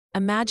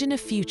Imagine a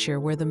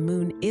future where the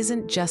moon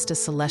isn't just a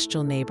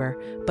celestial neighbor,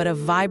 but a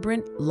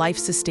vibrant,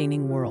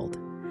 life-sustaining world.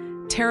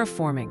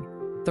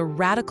 Terraforming, the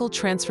radical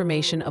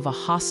transformation of a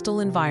hostile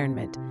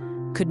environment,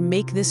 could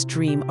make this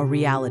dream a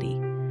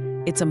reality.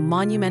 It's a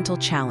monumental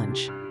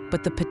challenge,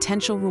 but the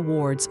potential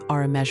rewards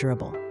are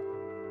immeasurable.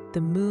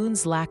 The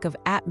moon's lack of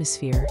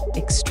atmosphere,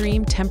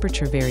 extreme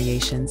temperature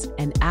variations,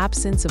 and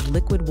absence of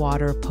liquid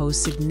water pose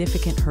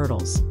significant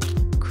hurdles.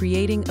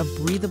 Creating a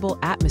breathable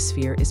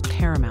atmosphere is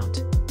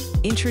paramount.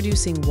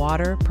 Introducing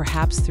water,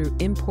 perhaps through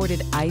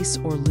imported ice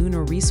or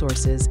lunar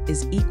resources,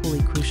 is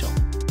equally crucial.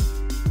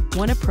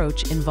 One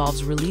approach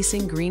involves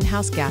releasing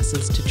greenhouse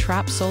gases to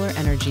trap solar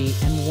energy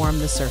and warm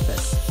the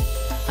surface.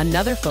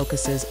 Another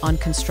focuses on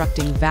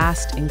constructing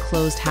vast,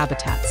 enclosed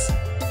habitats.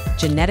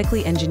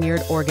 Genetically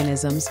engineered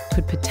organisms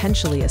could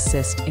potentially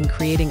assist in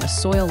creating a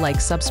soil-like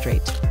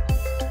substrate.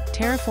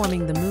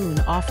 Terraforming the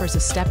moon offers a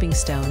stepping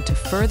stone to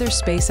further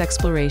space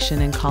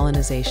exploration and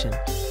colonization.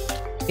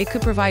 It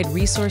could provide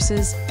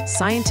resources,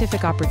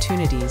 scientific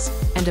opportunities,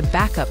 and a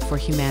backup for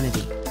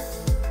humanity.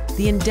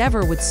 The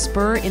endeavor would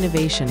spur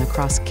innovation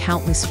across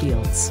countless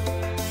fields.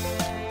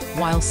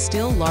 While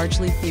still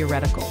largely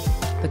theoretical,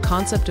 the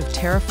concept of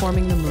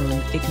terraforming the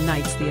moon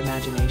ignites the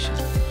imagination.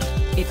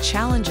 It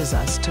challenges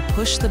us to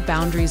push the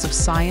boundaries of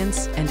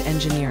science and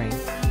engineering.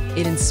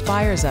 It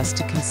inspires us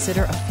to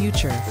consider a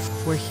future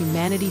where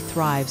humanity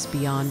thrives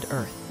beyond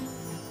Earth.